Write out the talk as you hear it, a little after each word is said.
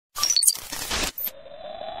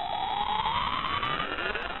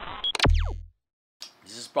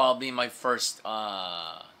probably my first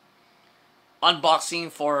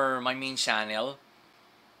unboxing for my main channel.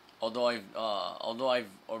 Although I've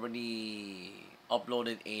already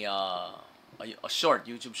uploaded a short,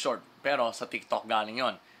 YouTube short, pero sa TikTok galing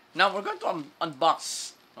yon. Now we're going to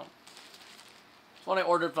unbox. It's what I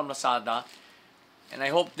ordered from Lazada, and I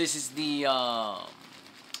hope this is the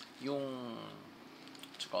yung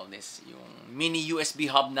what you call this, yung mini USB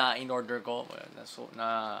hub na in order ko.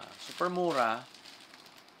 Na super mura.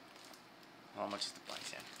 How much is the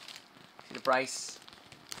price? Yan. See the price?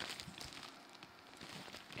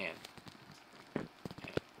 Ayan.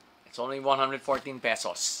 It's only 114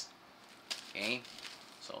 pesos. Okay?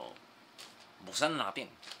 So, buksan na natin.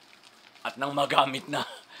 At nang magamit na.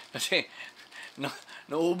 Kasi,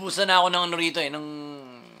 nauubusan na ako ng ano rito ng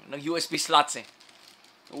USB slots eh.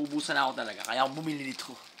 Nauubusan na ako talaga. Kaya ako bumili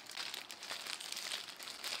dito.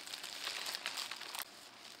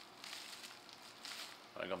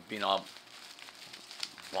 Talagang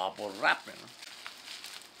bubble wrap eh. No?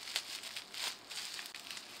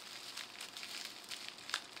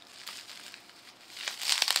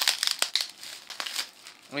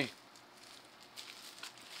 Uy.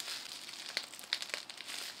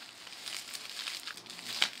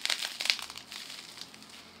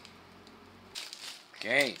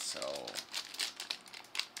 Okay, so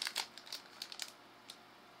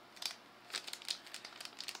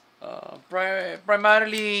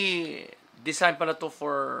primarily designed pala to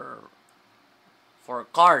for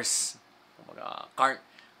cars. Car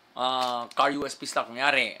USB slot.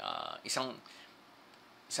 Kunyari, isang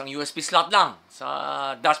USB slot lang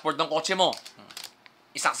sa dashboard ng kotse mo.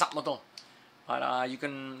 Isaksak mo to para you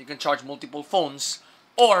can charge multiple phones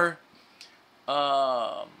or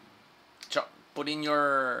put in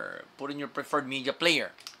your preferred media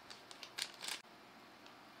player.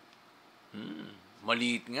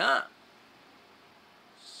 Maliit nga.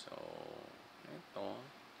 So, ito.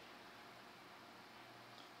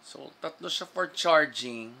 So, tatlo siya for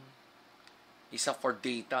charging, isa for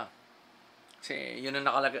data. Kasi yun ang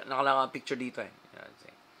nakalagay picture dito eh.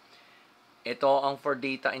 Ito ang for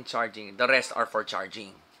data and charging. The rest are for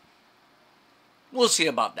charging. We'll see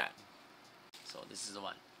about that. So, this is the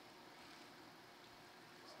one.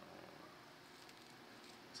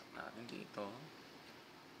 So, natin dito.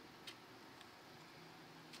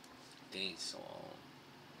 Okay, so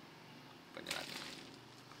pwede natin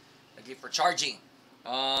lagi for charging.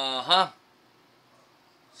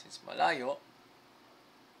 Since malayo,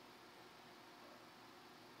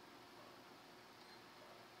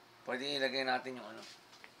 pwede ilagay natin yung ano.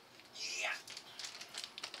 Yeah.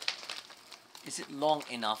 Is it long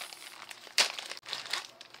enough?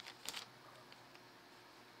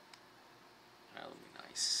 That'll be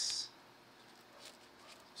nice.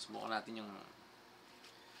 Subukan natin yung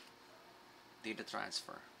data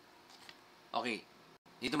transfer. Okay.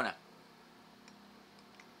 Dito muna.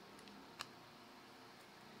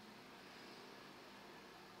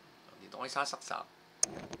 So, dito ko isasaksak.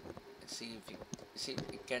 Let's see if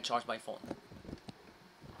it can charge my phone.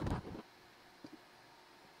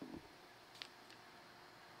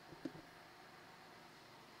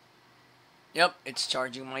 Yep, it's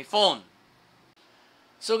charging my phone.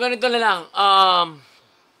 So, ganito na lang.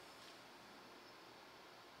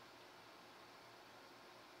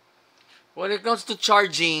 When it comes to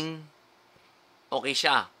charging, okay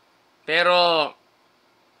siya. Pero,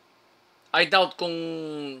 I doubt kung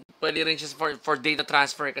pwede rin siya for data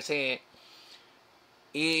transfer kasi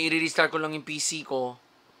i-restart ko lang yung PC ko.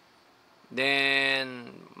 Then,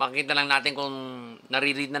 makikita lang natin kung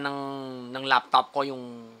nare-read na ng laptop ko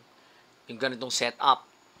yung ganitong setup.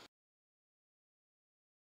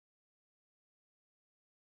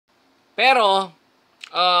 Pero,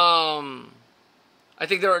 I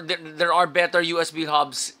think there are better USB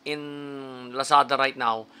hubs in Lazada right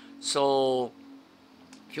now. So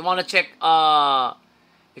if you want to check,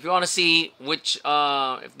 if you want to see which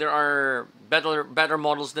if there are better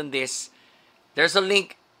models than this, there's a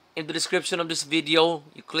link in the description of this video.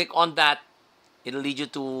 You click on that, it'll lead you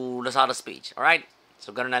to Lazada's page. All right? So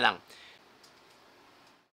ganun na lang.